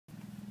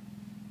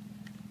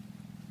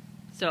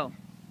So,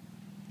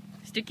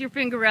 stick your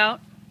finger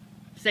out.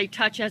 Say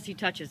touch as he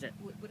touches it.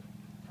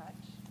 Touch.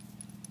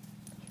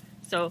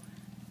 So,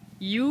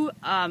 you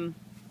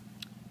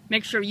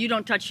make sure you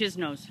don't touch his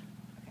nose.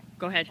 Okay.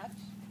 Go ahead. Touch.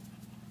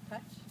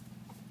 Touch.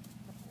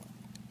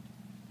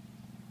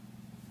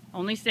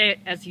 Only say it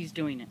as he's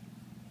doing it.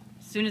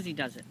 As soon as he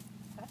does it.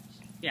 Touch.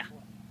 Yeah.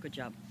 Good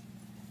job.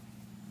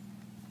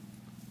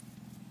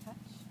 Touch.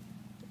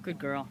 Good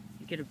girl.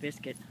 You get a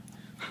biscuit.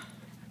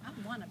 I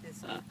want a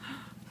biscuit.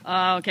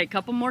 Okay,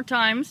 couple more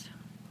times.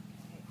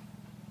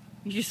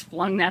 You just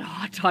flung that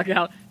hot dog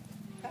out.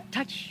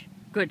 Touch.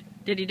 Good.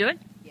 Did he do it?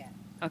 Yeah.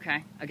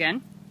 Okay.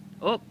 Again.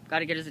 Oh, got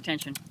to get his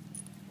attention.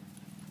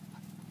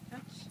 Touch.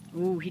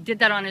 Ooh, he did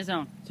that on his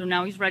own. So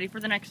now he's ready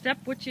for the next step,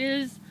 which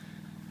is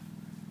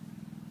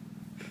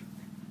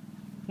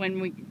when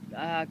we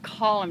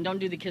call him. Don't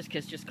do the kiss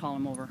kiss. Just call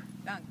him over.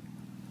 Dunk.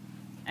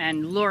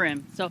 And lure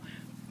him. So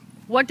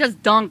what does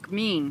dunk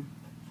mean?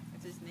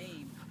 It's his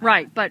name.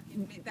 Right, but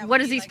That what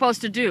would is be he like- supposed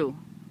to do?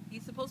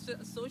 He's supposed to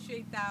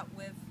associate that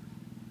with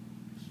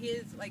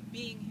his, like,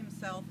 being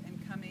himself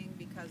and coming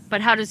because...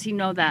 But how does he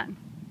know that?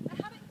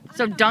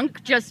 So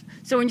dunk just,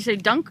 so when you say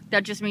dunk,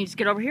 that just means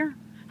get over here?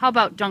 How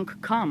about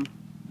dunk come?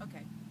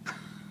 Okay.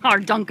 Or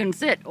dunk and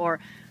sit, or,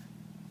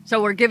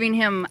 so we're giving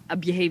him a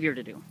behavior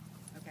to do.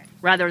 Okay.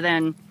 Rather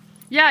than,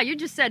 yeah, you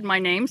just said my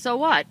name, so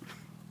what?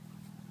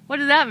 What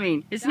does that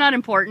mean? It's not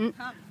important.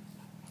 Come.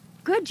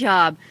 Good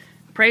job.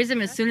 Praise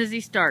him as soon as he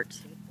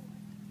starts.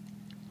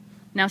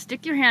 Now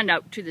stick your hand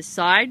out to the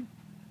side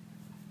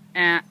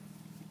and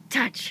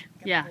touch.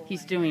 Yeah,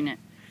 he's doing it.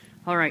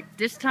 All right,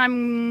 this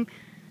time,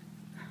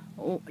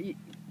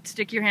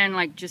 stick your hand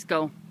like just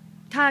go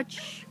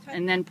touch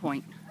and then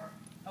point.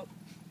 Oh,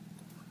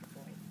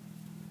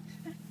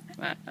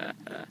 boy.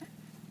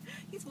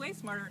 He's way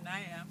smarter than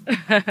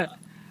I am.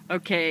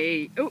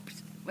 Okay.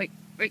 Oops. Wait.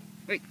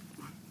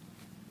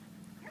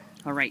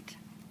 All right.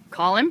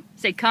 Call him.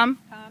 Say come.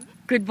 Come.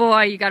 Good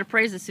boy. You got to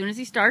praise as soon as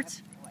he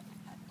starts.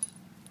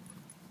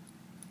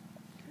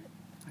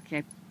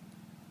 Okay.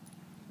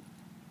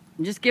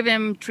 And just give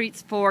him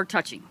treats for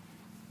touching.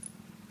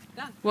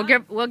 Done.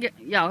 We'll get.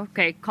 Yeah.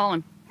 Okay. Call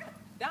him.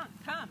 Done.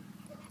 Come.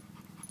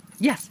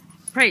 Yes.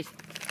 Praise.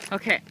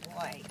 Okay.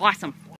 Boy. Awesome.